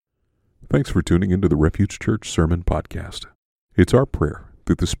Thanks for tuning into the Refuge Church Sermon Podcast. It's our prayer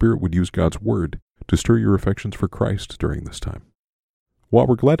that the Spirit would use God's Word to stir your affections for Christ during this time. While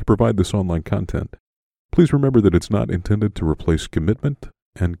we're glad to provide this online content, please remember that it's not intended to replace commitment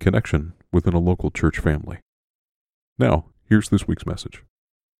and connection within a local church family. Now, here's this week's message.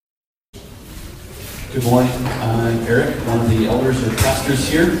 Good morning. I'm Eric, one of the elders or pastors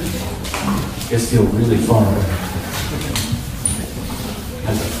here. You guys feel really far away.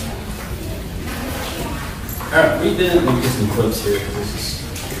 All right, let me get some clips here.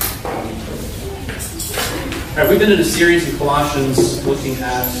 We've been in a series in Colossians looking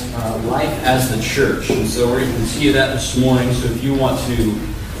at life as the church. And so we're going to continue that this morning. So if you want to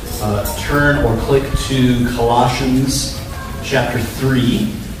turn or click to Colossians chapter 3.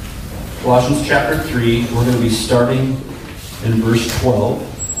 Colossians chapter 3, we're going to be starting in verse 12.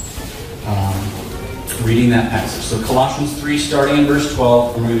 Reading that passage. So Colossians 3, starting in verse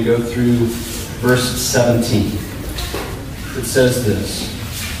 12, and we're going to go through verse 17. It says this: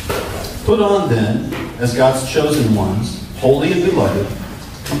 Put on then, as God's chosen ones, holy and beloved,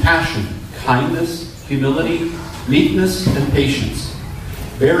 compassion, kindness, humility, meekness, and patience,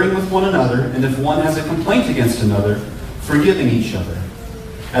 bearing with one another, and if one has a complaint against another, forgiving each other.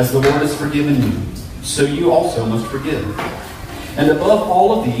 As the Lord has forgiven you, so you also must forgive. And above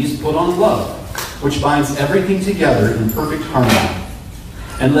all of these, put on love, which binds everything together in perfect harmony.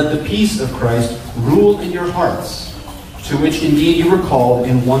 And let the peace of Christ rule in your hearts, to which indeed you were called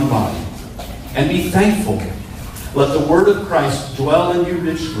in one body. And be thankful. Let the word of Christ dwell in you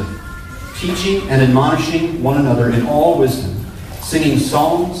richly, teaching and admonishing one another in all wisdom, singing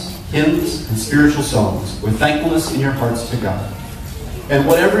psalms, hymns, and spiritual songs, with thankfulness in your hearts to God. And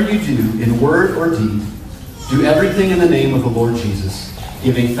whatever you do, in word or deed, do everything in the name of the Lord Jesus,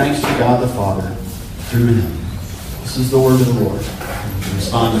 giving thanks to God the Father through Him. This is the word of the Lord.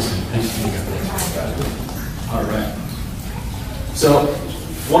 Respond to Him. Thanks be to God. All right. So,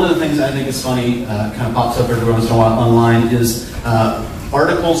 one of the things I think is funny, kind of pops up every once in a while online, is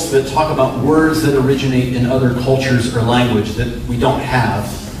articles that talk about words that originate in other cultures or language that we don't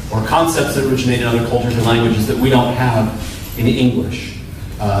have, or concepts that originate in other cultures or languages that we don't have in English.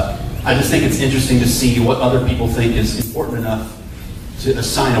 I just think it's interesting to see what other people think is important enough to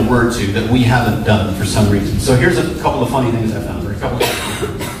assign a word to that we haven't done for some reason. So here's a couple of funny things I found.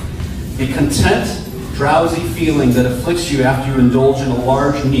 The content, drowsy feeling that afflicts you after you indulge in a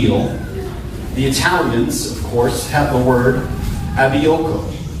large meal. The Italians, of course, have the word abbiocco.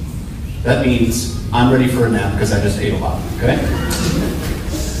 That means I'm ready for a nap because I just ate a lot. Okay?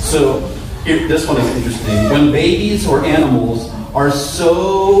 So here, this one is interesting. When babies or animals are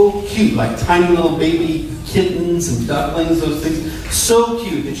so cute, like tiny little baby kittens and ducklings, those things, so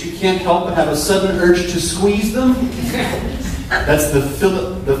cute that you can't help but have a sudden urge to squeeze them. That's the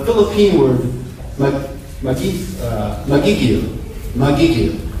Philippine word, magigio.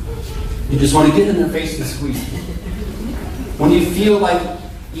 You just want to get in their face and squeeze them. When you feel that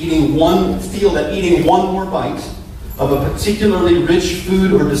eating one more bite of a particularly rich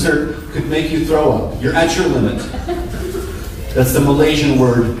food or dessert could make you throw up, you're at your limit. That's the Malaysian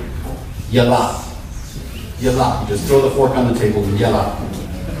word, yala. Yala. You just throw the fork on the table and yala.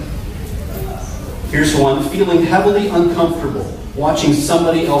 Here's one: feeling heavily uncomfortable watching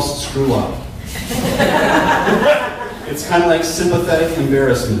somebody else screw up. It's kind of like sympathetic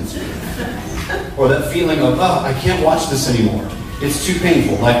embarrassment. Or that feeling of, I can't watch this anymore. It's too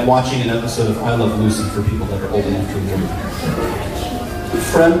painful, like watching an episode of I Love Lucy for people that are old enough to remember.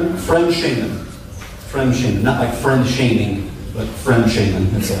 Friend shaman. Friend shaman. Not like friend shaming, but friend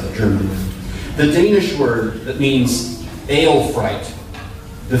shaman. That's a German word. The Danish word that means ale fright.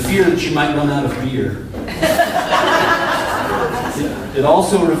 The fear that you might run out of beer. It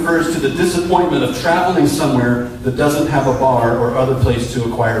also refers to the disappointment of traveling somewhere that doesn't have a bar or other place to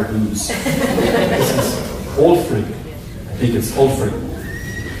acquire booze. This is Old Frig. I think it's Old Frig.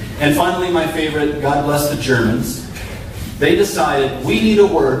 And finally, my favorite, God bless the Germans. They decided we need a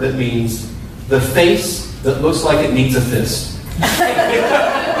word that means the face that looks like it needs a fist.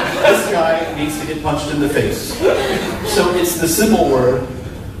 This guy needs to get punched in the face. So it's the simple word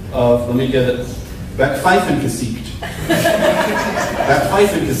of, let me get it, Backpfeifengesicht.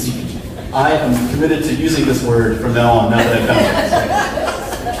 Backpfeifengesicht. I am committed to using this word from now on, now that I've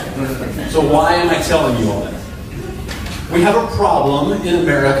found it. So why am I telling you all that? We have a problem in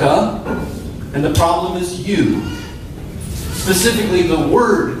America, and the problem is you. Specifically the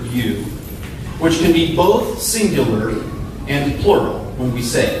word you, which can be both singular and plural when we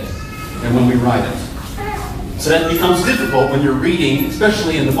say it and when we write it. So that becomes difficult when you're reading,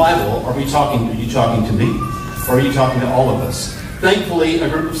 especially in the Bible. Are you talking to me? Or are you talking to all of us? Thankfully, a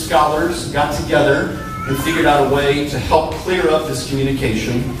group of scholars got together and figured out a way to help clear up this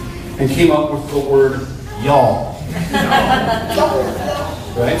communication and came up with the word y'all.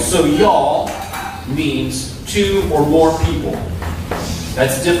 Right? So y'all means two or more people.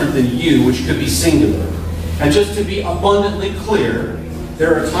 That's different than you, which could be singular. And just to be abundantly clear,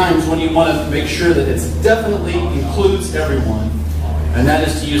 there are times when you want to make sure that it definitely includes everyone, and that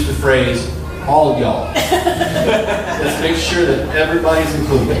is to use the phrase, all y'all. Let's make sure that everybody's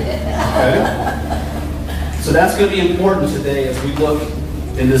included. Okay? So that's going to be important today as we look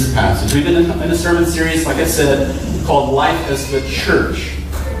in this passage. We've been in a sermon series, like I said, called Life as the Church.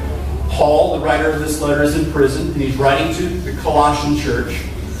 Paul, the writer of this letter, is in prison, and he's writing to the Colossian church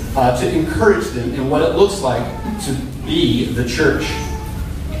to encourage them in what it looks like to be the church.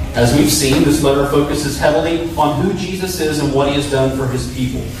 As we've seen, this letter focuses heavily on who Jesus is and what he has done for his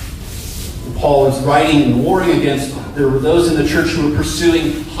people. Paul is writing and warring against, there were those in the church who were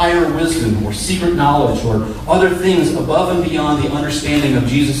pursuing higher wisdom or secret knowledge or other things above and beyond the understanding of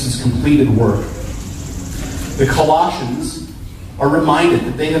Jesus' completed work. The Colossians are reminded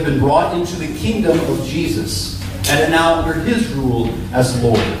that they have been brought into the kingdom of Jesus and are now under his rule as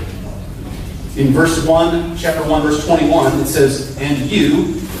Lord. In chapter 1, verse 21, it says, and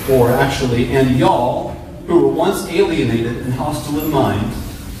you, or actually, and y'all, who were once alienated and hostile in mind,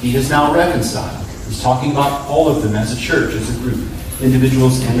 he has now reconciled. He's talking about all of them as a church, as a group,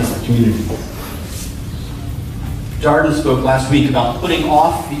 individuals and as a community. Darden spoke last week about putting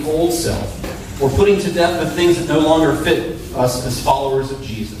off the old self, or putting to death the things that no longer fit us as followers of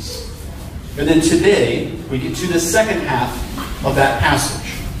Jesus. And then today, we get to the second half of that passage,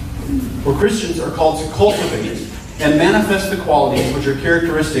 where Christians are called to cultivate and manifest the qualities which are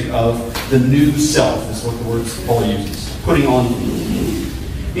characteristic of the new self, is what the word Paul uses. Putting on.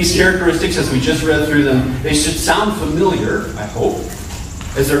 These characteristics, as we just read through them, they should sound familiar, I hope,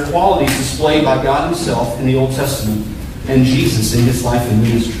 as they're qualities displayed by God himself in the Old Testament and Jesus in his life and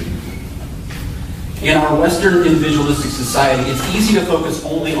ministry. In our Western individualistic society, it's easy to focus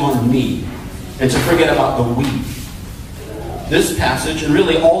only on me and to forget about the we. This passage, and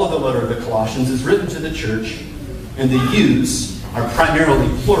really all of the letter of the Colossians, is written to the church, and the yous are primarily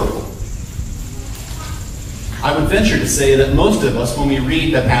plural. I would venture to say that most of us, when we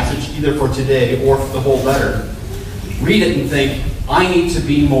read the passage, either for today or for the whole letter, read it and think, I need to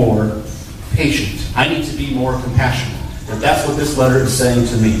be more patient. I need to be more compassionate. That that's what this letter is saying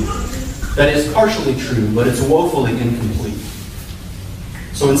to me. That is partially true, but it's woefully incomplete.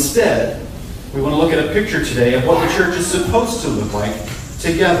 So instead, we want to look at a picture today of what the church is supposed to look like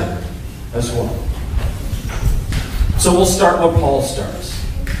together as well. So we'll start where Paul starts.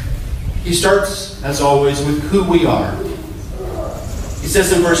 He starts, as always, with who we are. He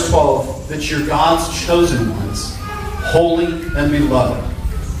says in verse 12 that you're God's chosen ones, holy and beloved.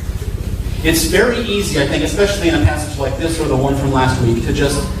 It's very easy, I think, especially in a passage like this or the one from last week, to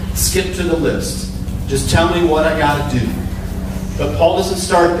just skip to the list. Just tell me what I got to do. But Paul doesn't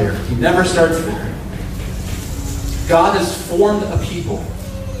start there. He never starts there. God has formed a people,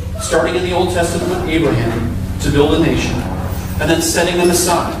 starting in the Old Testament with Abraham, to build a nation, and then setting them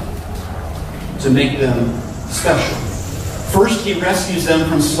aside to make them special. First, he rescues them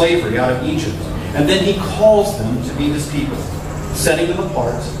from slavery out of Egypt, and then he calls them to be his people, setting them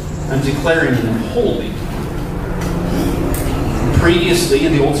apart and declaring them holy. Previously,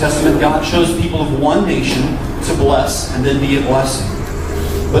 in the Old Testament, God chose people of one nation to bless and then be a blessing.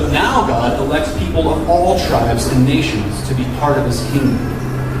 But now God elects people of all tribes and nations to be part of his kingdom.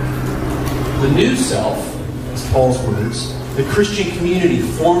 The new self, as Paul's words, the Christian community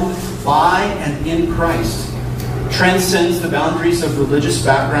formed by and in Christ, transcends the boundaries of religious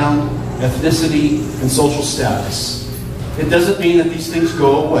background, ethnicity, and social status. It doesn't mean that these things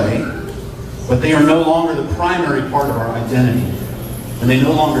go away, but they are no longer the primary part of our identity, and they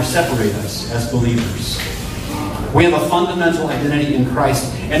no longer separate us as believers. We have a fundamental identity in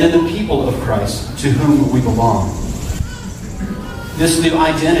Christ and in the people of Christ to whom we belong. This new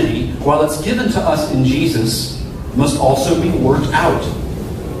identity, while it's given to us in Jesus, must also be worked out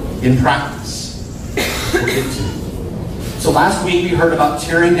in practice. We'll get to. So last week we heard about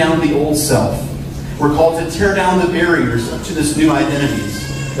tearing down the old self. We're called to tear down the barriers to this new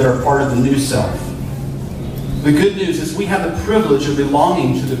identities that are part of the new self. The good news is we have the privilege of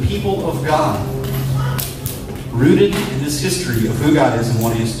belonging to the people of God, rooted in this history of who God is and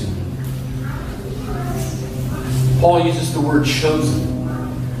what he is doing. Paul uses the word chosen.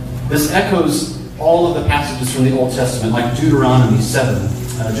 This echoes all of the passages from the Old Testament, like Deuteronomy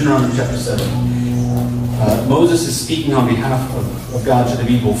chapter 7. Moses is speaking on behalf of God to the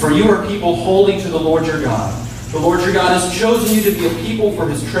people. For you are people holy to the Lord your God. The Lord your God has chosen you to be a people for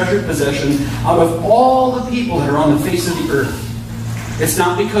his treasured possession out of all the people that are on the face of the earth. It's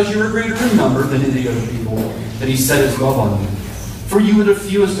not because you are greater in number than any other people that he set his love on you. For you are the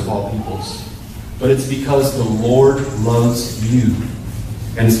fewest of all peoples. But it's because the Lord loves you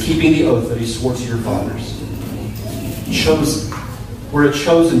and is keeping the oath that he swore to your fathers. Chosen. We're a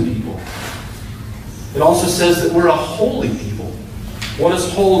chosen people. It also says that we're a holy people. What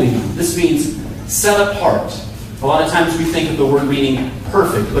does holy mean? This means set apart. A lot of times we think of the word meaning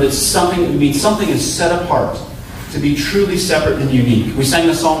perfect, but it means something is set apart to be truly separate and unique. We sang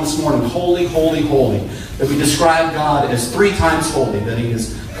a song this morning, Holy, Holy, Holy, that we describe God as 3 times holy, that he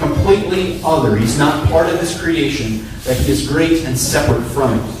is completely other. He's not part of this creation, that he is great and separate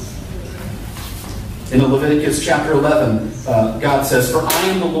from it. In Leviticus chapter 11, God says, For I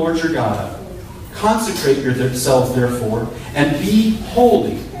am the Lord your God. Consecrate yourselves, therefore, and be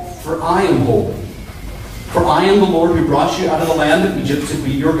holy, for I am holy. For I am the Lord who brought you out of the land of Egypt to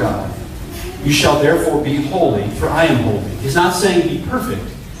be your God. You shall therefore be holy, for I am holy. He's not saying be perfect.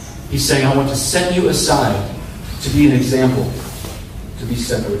 He's saying I want to set you aside to be an example, to be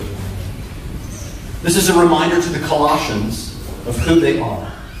separate. This is a reminder to the Colossians of who they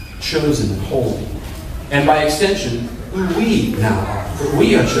are, chosen and holy. And by extension, who we now are, that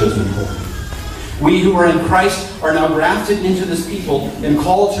we are chosen and holy. We who are in Christ are now grafted into this people and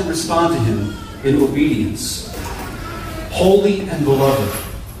called to respond to him in obedience. Holy and beloved.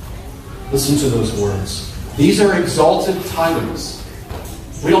 Listen to those words. These are exalted titles.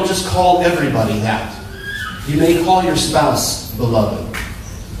 We don't just call everybody that. You may call your spouse beloved.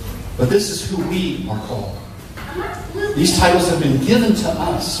 But this is who we are called. These titles have been given to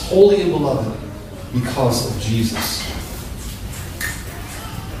us, holy and beloved, because of Jesus.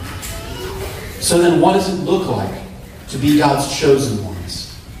 So then what does it look like to be God's chosen ones?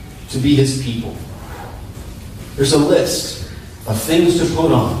 To be his people? There's a list of things to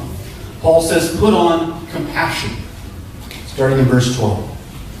put on. Paul says, put on compassion. Starting in verse 12.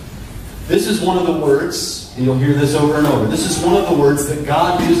 This is one of the words, and you'll hear this over and over. This is one of the words that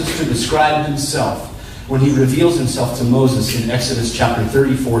God uses to describe himself when he reveals himself to Moses in Exodus chapter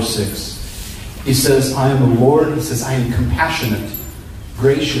 34:6. He says, I am the Lord. He says, I am compassionate,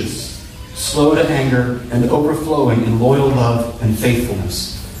 gracious, slow to anger, and overflowing in loyal love and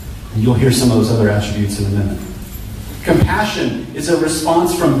faithfulness. And you'll hear some of those other attributes in a minute. Compassion is a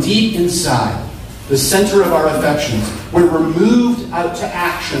response from deep inside, the center of our affections. We're moved out to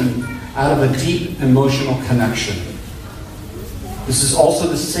action out of a deep emotional connection. This is also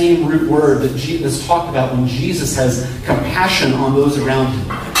the same root word that Jesus talked about when Jesus has compassion on those around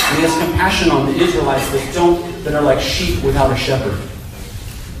him. And he has compassion on the Israelites that are like sheep without a shepherd.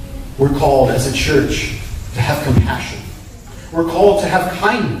 We're called as a church to have compassion. We're called to have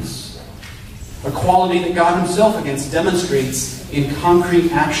kindness, a quality that God himself demonstrates in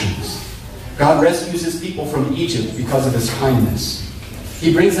concrete actions. God rescues his people from Egypt because of his kindness.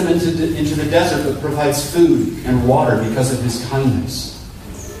 He brings them into the desert but provides food and water because of his kindness.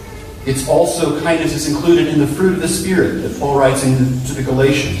 It's also kindness is included in the fruit of the Spirit that Paul writes to the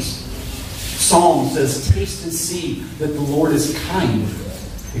Galatians. Psalm says, taste and see that the Lord is kind.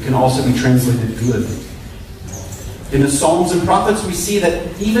 It can also be translated good. In the Psalms and Prophets, we see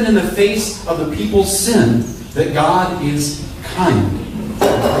that even in the face of the people's sin, that God is kind and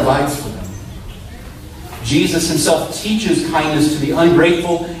provides for them. Jesus himself teaches kindness to the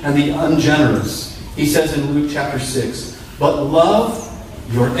ungrateful and the ungenerous. He says in Luke chapter 6, but love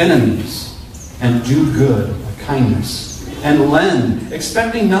your enemies and do good, kindness, and lend,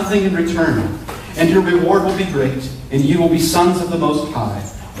 expecting nothing in return. And your reward will be great, and you will be sons of the Most High.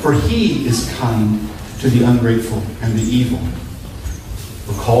 For he is kind to the ungrateful and the evil.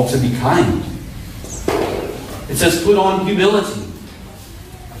 We're called to be kind. It says, put on humility.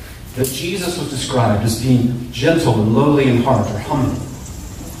 That Jesus was described as being gentle and lowly in heart, or humble.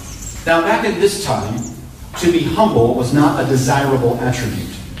 Now, back at this time, to be humble was not a desirable attribute.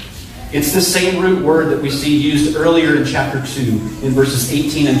 It's the same root word that we see used earlier in chapter 2, in verses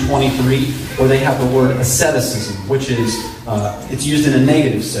 18 and 23, where they have the word asceticism, which is, it's used in a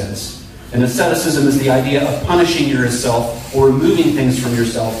negative sense. And asceticism is the idea of punishing yourself or removing things from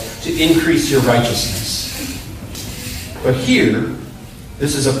yourself to increase your righteousness. But here,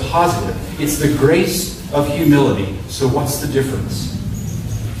 this is a positive. It's the grace of humility. So what's the difference?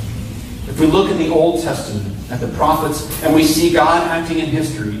 If we look in the Old Testament, at the prophets, and we see God acting in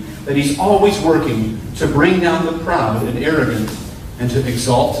history, that he's always working to bring down the proud and arrogant and to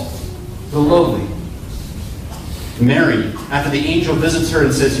exalt the lowly. Mary, after the angel visits her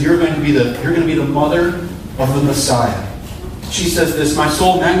and says, you're going to be the mother of the Messiah. She says this, "My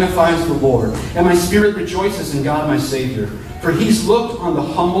soul magnifies the Lord, and my spirit rejoices in God my Savior. For he's looked on the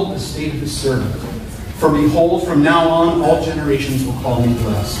humble estate of his servant. For behold, from now on all generations will call me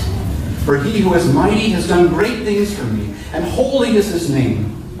blessed. For he who is mighty has done great things for me, and holy is his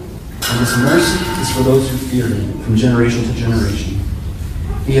name. And his mercy is for those who fear him from generation to generation.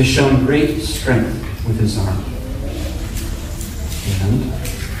 He has shown great strength with his arm. And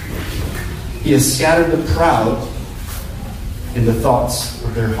he has scattered the proud in the thoughts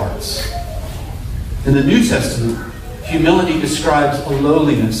of their hearts." In the New Testament, humility describes a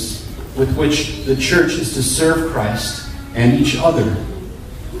lowliness with which the church is to serve Christ and each other.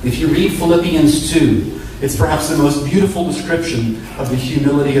 If you read Philippians 2, it's perhaps the most beautiful description of the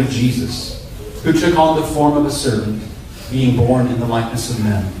humility of Jesus, who took on the form of a servant, being born in the likeness of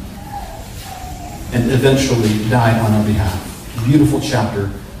men, and eventually died on our behalf. A beautiful chapter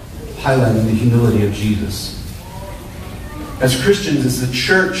highlighting the humility of Jesus. As Christians, as the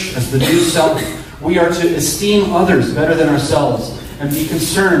church, as the new self, we are to esteem others better than ourselves and be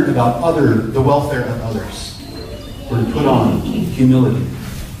concerned about the welfare of others. We're to put on humility.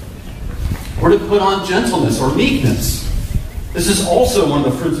 We're to put on gentleness or meekness. This is also one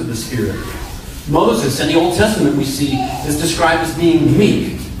of the fruits of the Spirit. Moses in the Old Testament, we see, is described as being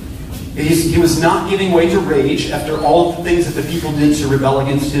meek. He was not giving way to rage after all of the things that the people did to rebel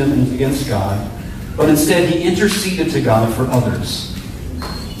against him and against God, but instead he interceded to God for others.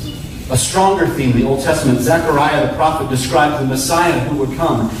 A stronger theme in the Old Testament, Zechariah the prophet described the Messiah who would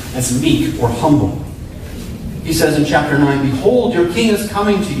come as meek or humble. He says in chapter 9, "Behold, your king is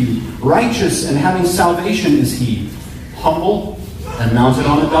coming to you. Righteous and having salvation is he. Humble and mounted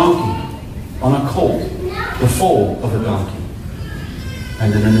on a donkey, on a colt, the foal of a donkey."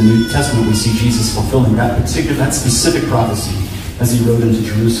 And then in the New Testament, we see Jesus fulfilling that specific prophecy as he rode into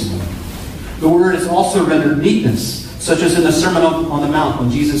Jerusalem. The word is also rendered meekness, such as in the Sermon on the Mount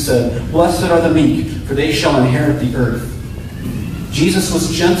when Jesus said, "Blessed are the meek, for they shall inherit the earth." Jesus was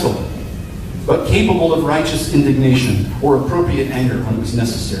gentle, but capable of righteous indignation or appropriate anger when it was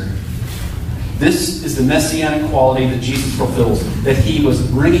necessary. This is the messianic quality that Jesus fulfills, that he was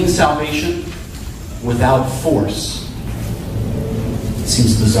bringing salvation without force. It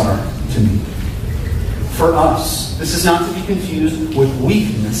seems bizarre to me. For us, this is not to be confused with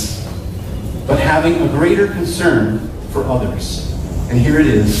weakness, but having a greater concern for others. And here it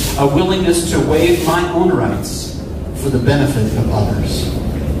is, a willingness to waive my own rights for the benefit of others.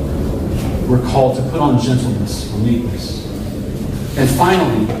 We're called to put on gentleness or meekness. And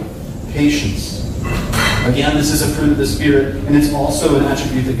finally, patience. Again, this is a fruit of the Spirit, and it's also an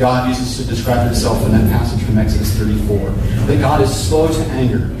attribute that God uses to describe himself in that passage from Exodus 34. That God is slow to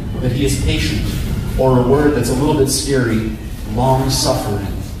anger, that he is patient, or a word that's a little bit scary, long-suffering.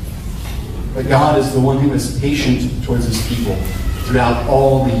 But God is the one who is patient towards his people throughout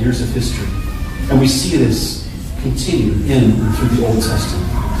all the years of history. And we see this continue in and through the Old Testament.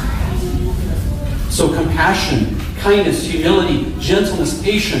 So compassion, kindness, humility, gentleness,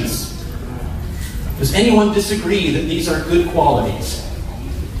 patience. Does anyone disagree that these are good qualities?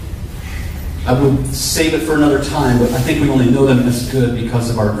 I would save it for another time, but I think we only know them as good because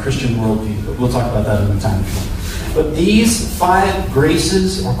of our Christian worldview. But we'll talk about that another time. But these 5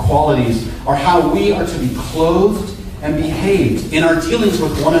 graces or qualities are how we are to be clothed and behaved in our dealings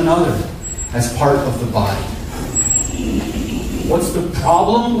with one another as part of the body. What's the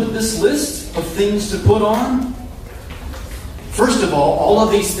problem with this list of things to put on? First of all of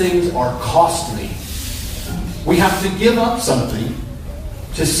these things are costly. We have to give up something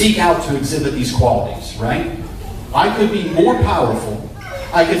to seek out to exhibit these qualities, right? I could be more powerful,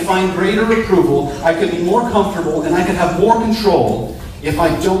 I could find greater approval, I could be more comfortable, and I could have more control if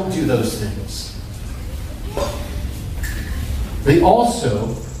I don't do those things. They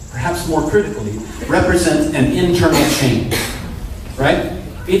also, perhaps more critically, represent an internal change, right?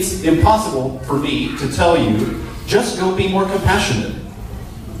 It's impossible for me to tell you, just go be more compassionate.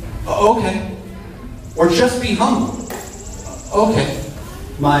 Okay. Or just be humble. Okay.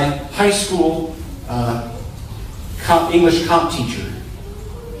 My high school English comp teacher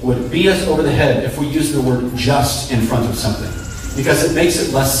would beat us over the head if we used the word just in front of something, because it makes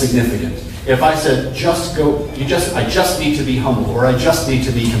it less significant. If I said, I just need to be humble, or I just need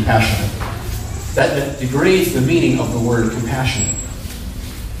to be compassionate, that degrades the meaning of the word compassionate.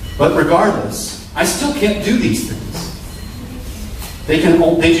 But regardless, I still can't do these things. They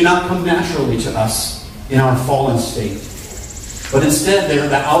do not come naturally to us in our fallen state. But instead, they're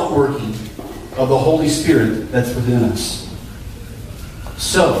the outworking of the Holy Spirit that's within us.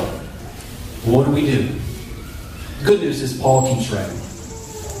 So, what do we do? The good news is Paul keeps writing.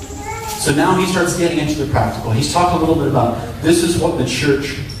 So now he starts getting into the practical. He's talking a little bit about this is what the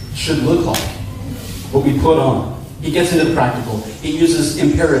church should look like, what we put on. He gets into the practical. He uses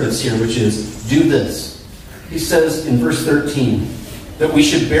imperatives here, which is, do this. He says in verse 13 that we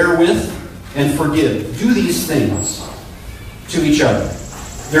should bear with and forgive. Do these things to each other.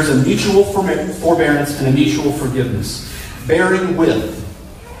 There's a mutual forbearance and a mutual forgiveness. Bearing with.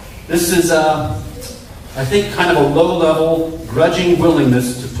 This is, I think, kind of a low-level, grudging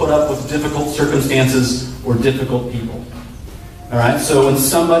willingness to put up with difficult circumstances or difficult people. All right? So when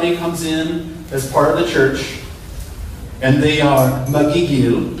somebody comes in as part of the church and they are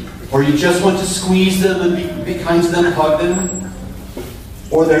magigil, or you just want to squeeze them and be kind to them, hug them,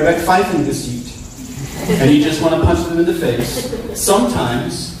 or they're wegpfeifengesieht, and you just want to punch them in the face,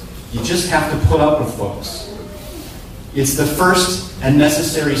 sometimes you just have to put up with folks. It's the first and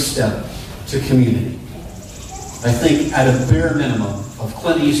necessary step to community. I think at a bare minimum of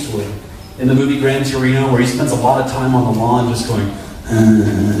Clint Eastwood in the movie Gran Torino, where he spends a lot of time on the lawn just going,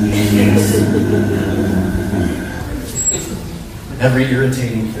 every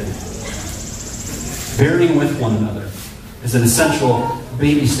irritating thing. Bearing with one another is an essential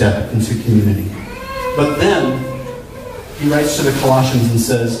baby step into community. But then he writes to the Colossians and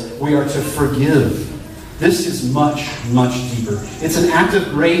says, we are to forgive. This is much, much deeper. It's an act of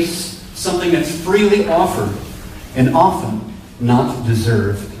grace, something that's freely offered and often not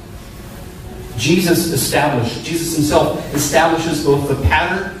deserved. Jesus himself establishes both the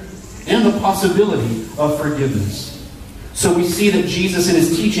pattern and the possibility of forgiveness. So we see that Jesus in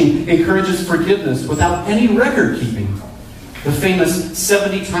his teaching encourages forgiveness without any record keeping. The famous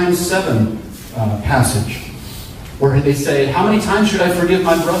 70 times 7 passage, where they say, how many times should I forgive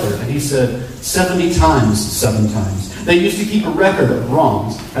my brother? And he said, 70 times 7 times. They used to keep a record of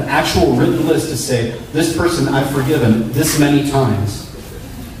wrongs, an actual written list to say, this person I've forgiven this many times.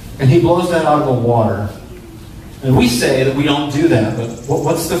 And he blows that out of the water. And we say that we don't do that, but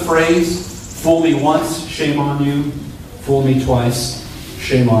what's the phrase? Fool me once, shame on you. Fool me twice,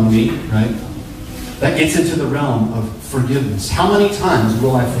 shame on me, right? That gets into the realm of forgiveness. How many times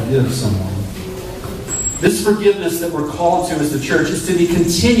will I forgive someone? This forgiveness that we're called to as the church is to be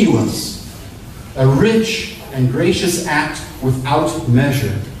continuous, a rich and gracious act without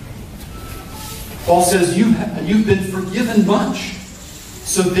measure. Paul says, you've been forgiven much,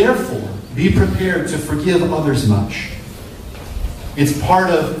 so therefore be prepared to forgive others much. It's part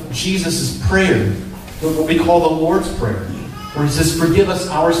of Jesus' prayer, what we call the Lord's Prayer, where he says, forgive us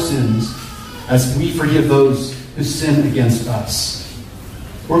our sins as we forgive those who sin against us.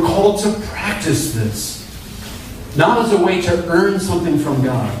 We're called to practice this, not as a way to earn something from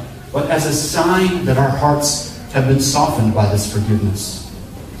God, but as a sign that our hearts have been softened by this forgiveness.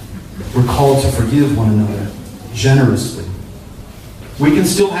 We're called to forgive one another generously. We can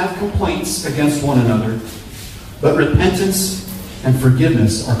still have complaints against one another, but repentance and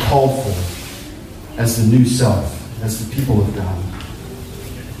forgiveness are called for as the new self, as the people of God.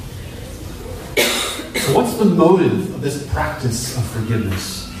 So what's the motive of this practice of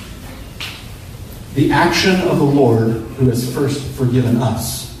forgiveness? The action of the Lord who has first forgiven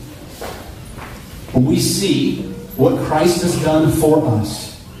us. When we see what Christ has done for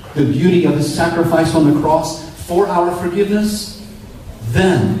us, the beauty of his sacrifice on the cross for our forgiveness,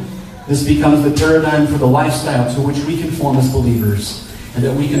 then this becomes the paradigm for the lifestyle to which we conform as believers, and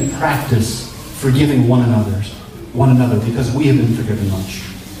that we can practice forgiving one another because we have been forgiven much.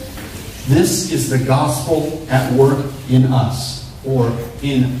 This is the gospel at work in us, or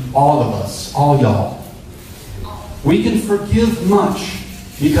in all of us, all y'all. We can forgive much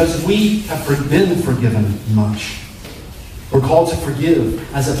because we have been forgiven much. We're called to forgive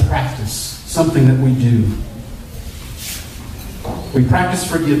as a practice, something that we do. We practice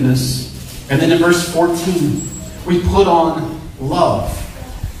forgiveness, and then in verse 14, we put on love.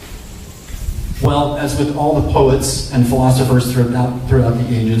 Well, as with all the poets and philosophers throughout the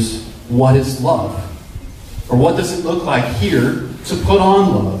ages, what is love? Or what does it look like here to put on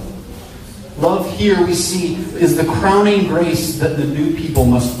love? Love here we see is the crowning grace that the new people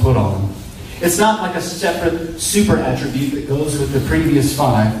must put on. It's not like a separate super attribute that goes with the previous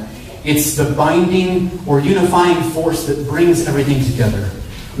 5. It's the binding or unifying force that brings everything together.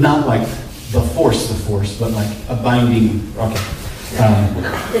 Not like the force, but like a binding. Okay.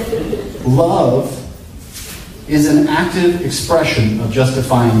 Love is an active expression of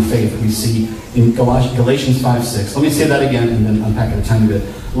justifying faith we see in Galatians 5:6. Let me say that again and then unpack it a tiny bit.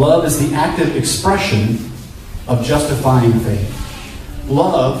 Love is the active expression of justifying faith.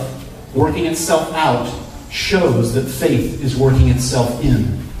 Love, working itself out, shows that faith is working itself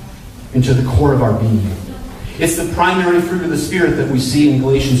into the core of our being. It's the primary fruit of the Spirit that we see in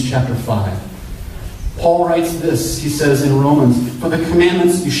Galatians chapter 5. Paul writes this, he says in Romans, "For the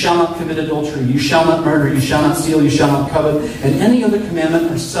commandments, you shall not commit adultery, you shall not murder, you shall not steal, you shall not covet, and any other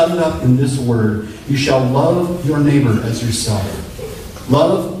commandment are summed up in this word, you shall love your neighbor as yourself.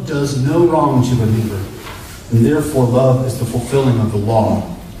 Love does no wrong to a neighbor, and therefore love is the fulfilling of the law."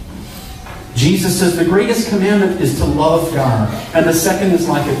 Jesus says the greatest commandment is to love God, and the second is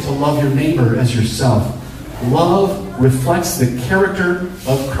like it, to love your neighbor as yourself. Love reflects the character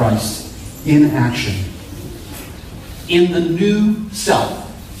of Christ in action. In the new self,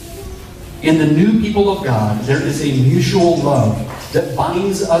 in the new people of God, there is a mutual love that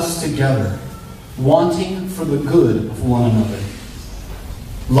binds us together, wanting for the good of one another.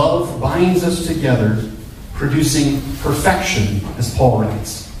 Love binds us together, producing perfection, as Paul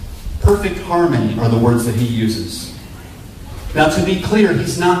writes. Perfect harmony are the words that he uses. Now, to be clear,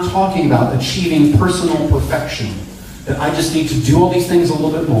 he's not talking about achieving personal perfection, that I just need to do all these things a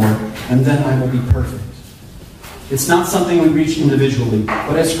little bit more, and then I will be perfect. It's not something we reach individually,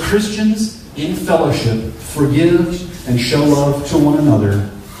 but as Christians in fellowship, forgive and show love to one another,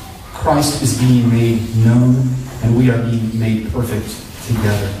 Christ is being made known, and we are being made perfect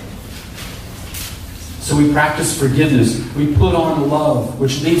together. So we practice forgiveness. We put on love,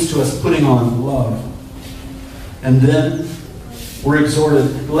 which leads to us putting on love. And then we're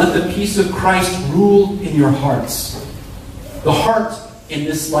exhorted, let the peace of Christ rule in your hearts. The heart, in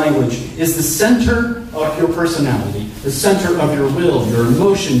this language, is the center of your personality, the center of your will, your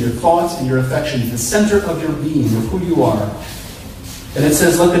emotion, your thoughts, and your affections, the center of your being, of who you are. And it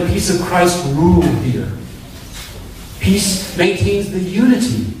says, let the peace of Christ rule here. Peace maintains the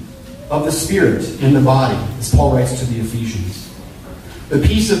unity of the Spirit in the body, as Paul writes to the Ephesians. The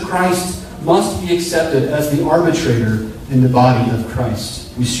peace of Christ must be accepted as the arbitrator in the body of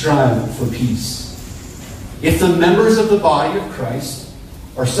Christ. We strive for peace. If the members of the body of Christ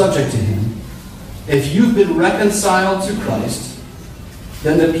are subject to Him, if you've been reconciled to Christ,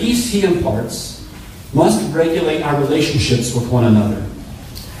 then the peace He imparts must regulate our relationships with one another.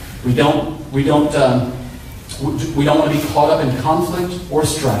 We don't want to be caught up in conflict or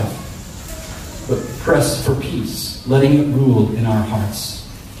strife, but press for peace, letting it rule in our hearts.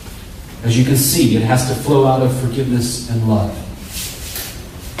 As you can see, it has to flow out of forgiveness and love.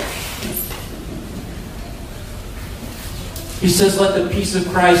 He says, let the peace of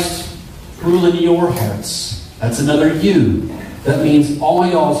Christ rule in your hearts. That's another you. That means all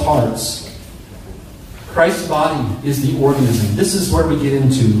y'all's hearts. Christ's body is the organism. This is where we get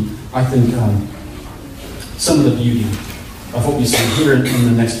into, I think, some of the beauty of what we see here in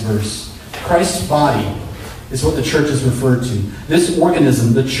the next verse. Christ's body is what the church is referred to. This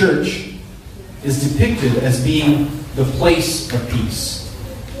organism, the church, is depicted as being the place of peace.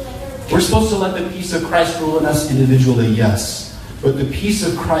 We're supposed to let the peace of Christ rule in us individually, yes. But the peace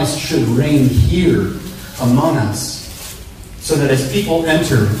of Christ should reign here among us, so that as people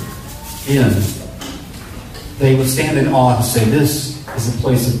enter in, they would stand in awe to say, this is a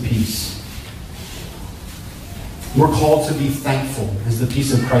place of peace. We're called to be thankful as the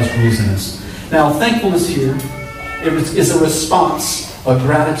peace of Christ rules in us. Now, thankfulness here is a response of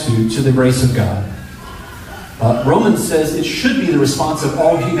gratitude to the grace of God. Romans says it should be the response of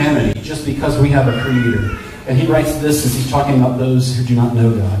all humanity, just because we have a Creator. And he writes this as he's talking about those who do not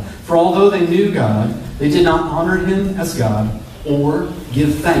know God. For although they knew God, they did not honor Him as God or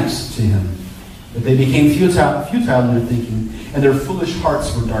give thanks to Him. But they became futile in their thinking, and their foolish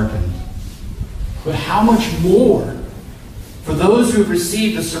hearts were darkened. But how much more for those who have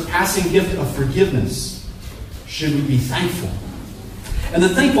received the surpassing gift of forgiveness should we be thankful? And the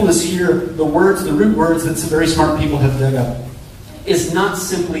thankfulness here, the root words that some very smart people have dug up, is not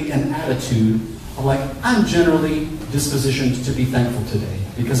simply an attitude of like, I'm generally dispositioned to be thankful today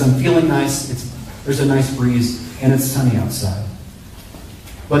because I'm feeling nice, there's a nice breeze, and it's sunny outside.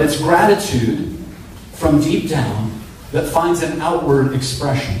 But it's gratitude from deep down that finds an outward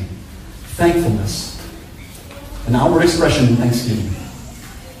expression. Thankfulness. An outward expression in thanksgiving.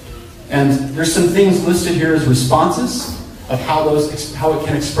 And there's some things listed here as responses of how it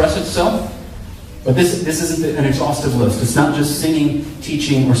can express itself. But this isn't an exhaustive list. It's not just singing,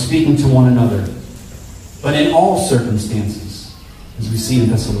 teaching, or speaking to one another. But in all circumstances, as we see in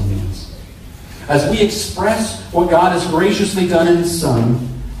Thessalonians. As we express what God has graciously done in His Son,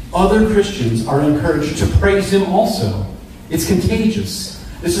 other Christians are encouraged to praise Him also. It's contagious.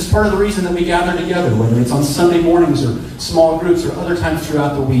 This is part of the reason that we gather together, whether it's on Sunday mornings or small groups or other times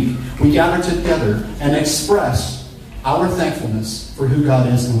throughout the week. We gather together and express our thankfulness for who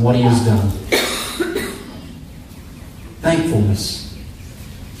God is and what He has done. Thankfulness.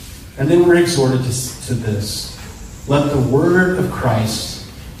 And then we're exhorted to this. Let the word of Christ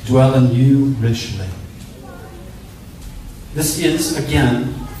dwell in you richly. This is,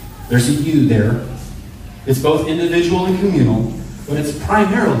 again, there's a you there. It's both individual and communal, but it's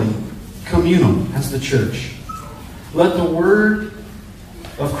primarily communal as the church. Let the word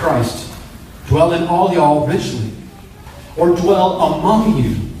of Christ dwell in all y'all richly, or dwell among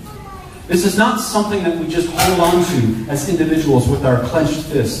you. This is not something that we just hold on to as individuals with our clenched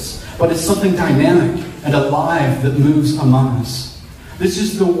fists, but it's something dynamic and alive that moves among us. This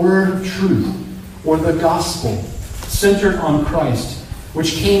is the word of truth, or the gospel, centered on Christ,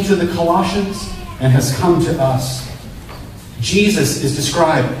 which came to the Colossians and has come to us. Jesus is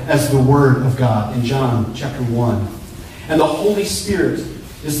described as the Word of God in John chapter 1. And the Holy Spirit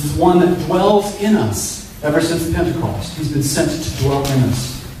is the one that dwells in us ever since Pentecost. He's been sent to dwell in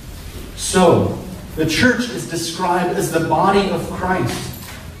us. So, the church is described as the body of Christ.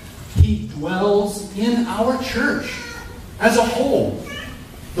 He dwells in our church as a whole.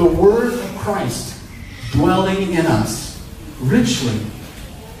 The Word of Christ dwelling in us richly.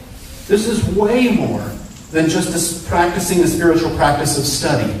 This is way more than just practicing the spiritual practice of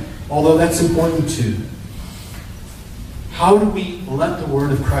study, although that's important too. How do we let the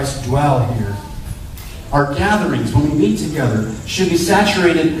Word of Christ dwell here? Our gatherings, when we meet together, should be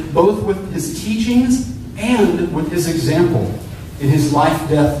saturated both with His teachings and with His example in His life,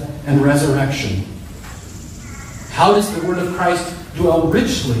 death, and resurrection. How does the Word of Christ dwell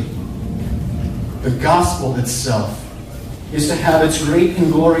richly? The gospel itself is to have its great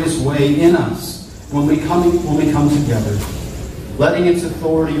and glorious way in us when we come together, letting its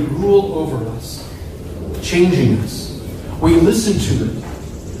authority rule over us, changing us. We listen to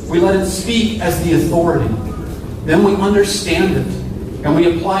it. We let it speak as the authority. Then we understand it, and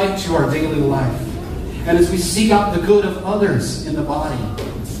we apply it to our daily life. And as we seek out the good of others in the body,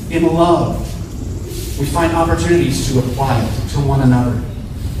 in love, we find opportunities to apply it to one another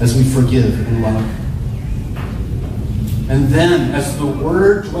as we forgive and love. And then, as the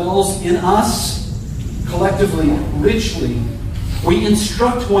Word dwells in us, collectively, richly, we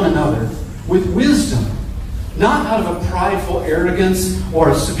instruct one another with wisdom, not out of a prideful arrogance or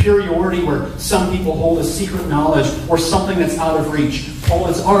a superiority where some people hold a secret knowledge or something that's out of reach. Paul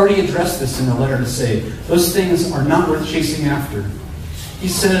has already addressed this in the letter to say, those things are not worth chasing after. He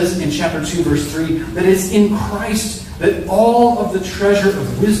says in chapter 2, verse 3, that it's in Christ that all of the treasure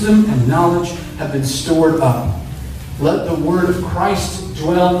of wisdom and knowledge have been stored up. Let the word of Christ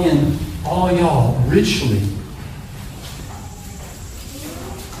dwell in all y'all richly.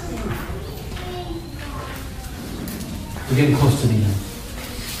 We're getting close to the end.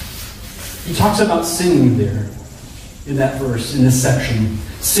 He talks about singing there in that verse, in this section.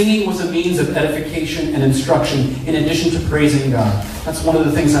 Singing was a means of edification and instruction in addition to praising God. That's one of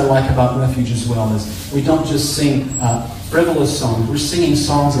the things I like about Refuge as well, is we don't just sing frivolous songs. We're singing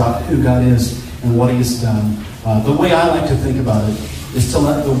songs about who God is and what He has done. The way I like to think about it is to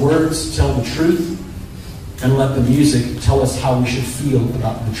let the words tell the truth and let the music tell us how we should feel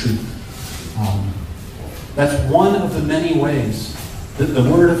about the truth. That's one of the many ways that the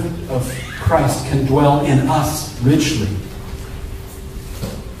Word of Christ can dwell in us richly.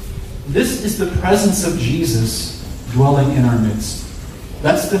 This is the presence of Jesus dwelling in our midst.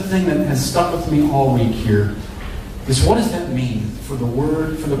 That's the thing that has stuck with me all week here, is what does that mean for the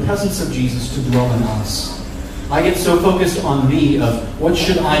Word, for the presence of Jesus to dwell in us? I get so focused on me of what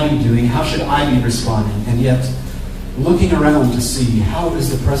should I be doing, how should I be responding, and yet looking around to see how is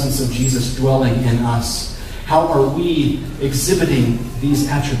the presence of Jesus dwelling in us? How are we exhibiting these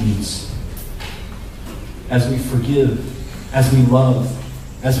attributes as we forgive, as we love,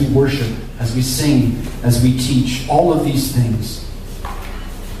 as we worship, as we sing, as we teach, all of these things?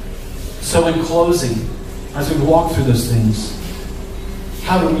 So in closing, as we walk through those things,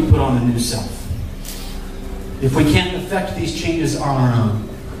 how do we put on a new self? If we can't effect these changes on our own,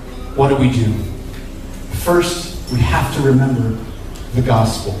 what do we do? First, we have to remember the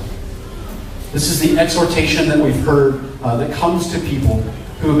gospel. This is the exhortation that we've heard that comes to people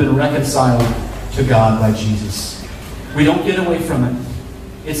who have been reconciled to God by Jesus. We don't get away from it.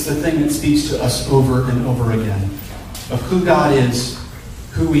 It's the thing that speaks to us over and over again of who God is,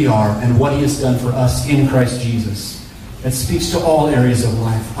 who we are, and what He has done for us in Christ Jesus. It speaks to all areas of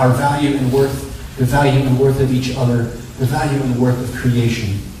life, our value and worth, the value and worth of each other, the value and worth of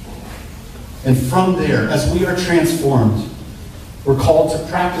creation. And from there, as we are transformed, we're called to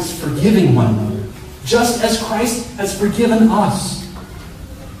practice forgiving one another, just as Christ has forgiven us.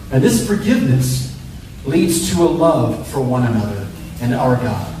 And this forgiveness leads to a love for one another and our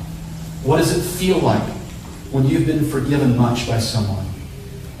God. What does it feel like when you've been forgiven much by someone?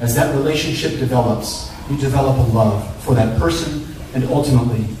 as that relationship develops, you develop a love for that person and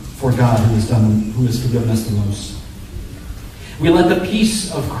ultimately for God who has forgiven us the most. We let the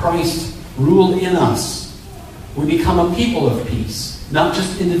peace of Christ rule in us. We become a people of peace, not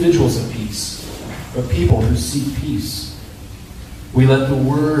just individuals of peace, but people who seek peace. We let the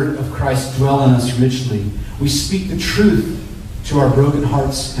word of Christ dwell in us richly. We speak the truth to our broken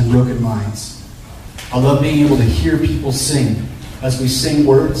hearts and broken minds. I love being able to hear people sing as we sing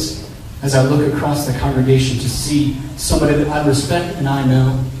words, as I look across the congregation to see somebody that I respect and I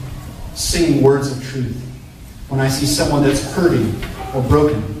know singing words of truth. When I see someone that's hurting or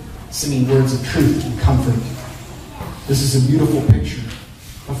broken, singing words of truth and comfort. This is a beautiful picture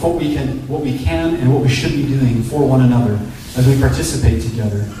of what we can and what we should be doing for one another as we participate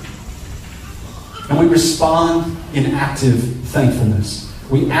together. And we respond in active thankfulness.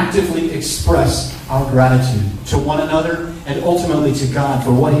 We actively express our gratitude to one another and ultimately to God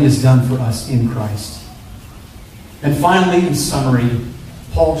for what He has done for us in Christ. And finally, in summary,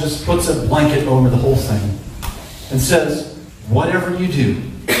 Paul just puts a blanket over the whole thing and says, whatever you do,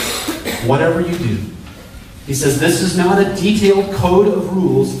 he says, this is not a detailed code of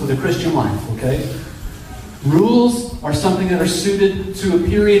rules for the Christian life, okay? Rules are something that are suited to a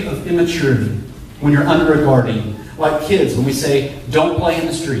period of immaturity when you're under a guardian. Like kids, when we say, don't play in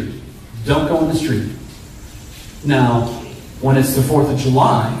the street. Don't go in the street. Now, when it's the 4th of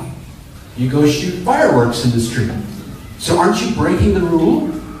July, you go shoot fireworks in the street. So aren't you breaking the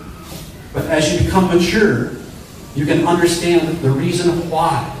rule? But as you become mature, you can understand the reason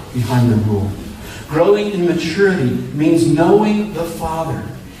why behind the rule. Growing in maturity means knowing the Father.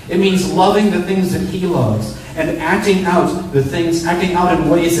 It means loving the things that He loves and acting out in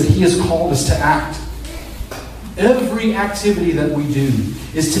ways that He has called us to act. Every activity that we do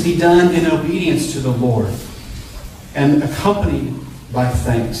is to be done in obedience to the Lord and accompanied by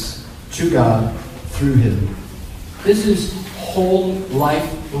thanks to God through Him. This is whole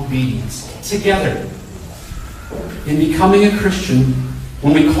life obedience together. In becoming a Christian,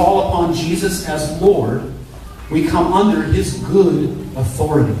 when we call upon Jesus as Lord, we come under His good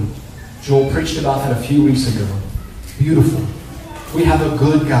authority. Joel preached about that a few weeks ago. Beautiful. We have a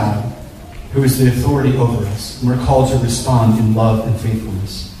good God who is the authority over us, and we're called to respond in love and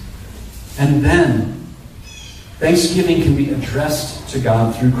faithfulness. And then, thanksgiving can be addressed to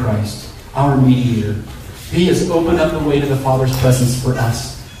God through Christ, our mediator. He has opened up the way to the Father's presence for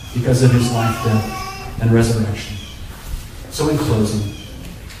us because of His life, death, and resurrection. So in closing,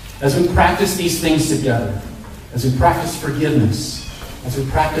 as we practice these things together, as we practice forgiveness, as we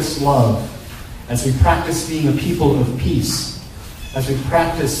practice love, as we practice being a people of peace, as we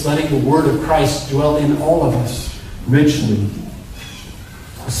practice letting the Word of Christ dwell in all of us richly,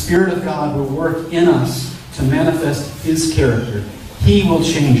 the Spirit of God will work in us to manifest His character. He will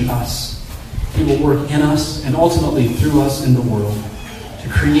change us. He will work in us and ultimately through us in the world to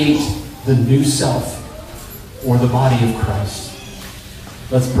create the new self or the body of Christ.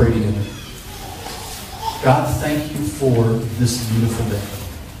 Let's pray together. God, thank You for this beautiful day.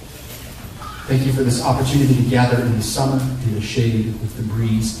 Thank You for this opportunity to gather in the summer, in the shade, with the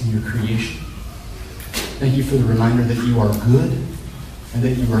breeze in Your creation. Thank You for the reminder that You are good and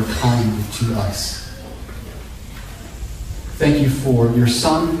that You are kind to us. Thank You for Your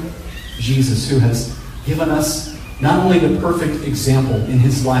Son, Jesus, who has given us not only the perfect example in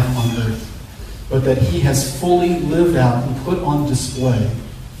His life on earth, but that He has fully lived out and put on display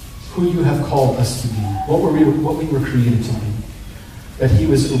who You have called us to be, what we were created to be. That He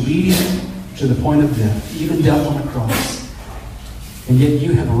was obedient to the point of death, even death on a cross. And yet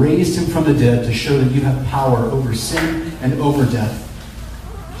You have raised Him from the dead to show that You have power over sin and over death.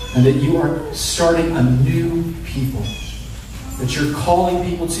 And that You are starting a new people. That You're calling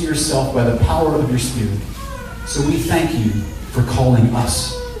people to Yourself by the power of Your Spirit. So we thank You for calling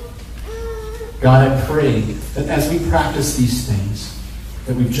us. God, I pray that as we practice these things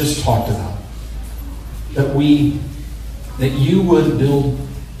that we've just talked about, that You would build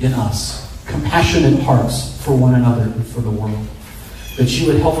in us compassionate hearts for one another and for the world. That You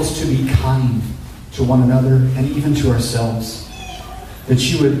would help us to be kind to one another and even to ourselves. That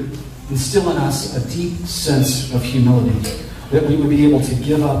You would instill in us a deep sense of humility. That we would be able to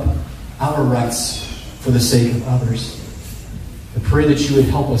give up our rights for the sake of others. I pray that You would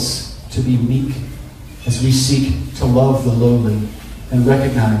help us to be meek as we seek to love the lowly and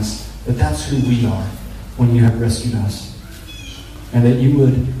recognize that that's who we are when You have rescued us. And that You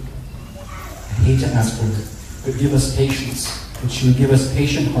would, I hate to ask for it, but give us patience. That You would give us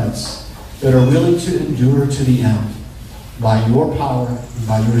patient hearts that are willing to endure to the end by Your power and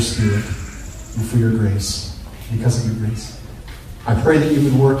by Your Spirit and for Your grace, because of Your grace. I pray that you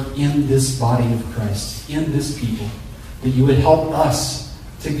would work in this body of Christ, in this people, that you would help us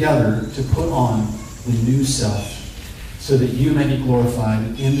together to put on the new self so that you may be glorified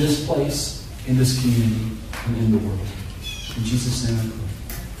in this place, in this community, and in the world. In Jesus' name I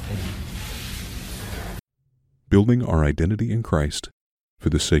pray. Amen. Building our identity in Christ for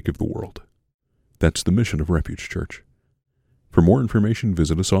the sake of the world. That's the mission of Refuge Church. For more information,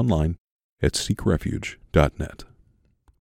 visit us online at seekrefuge.net.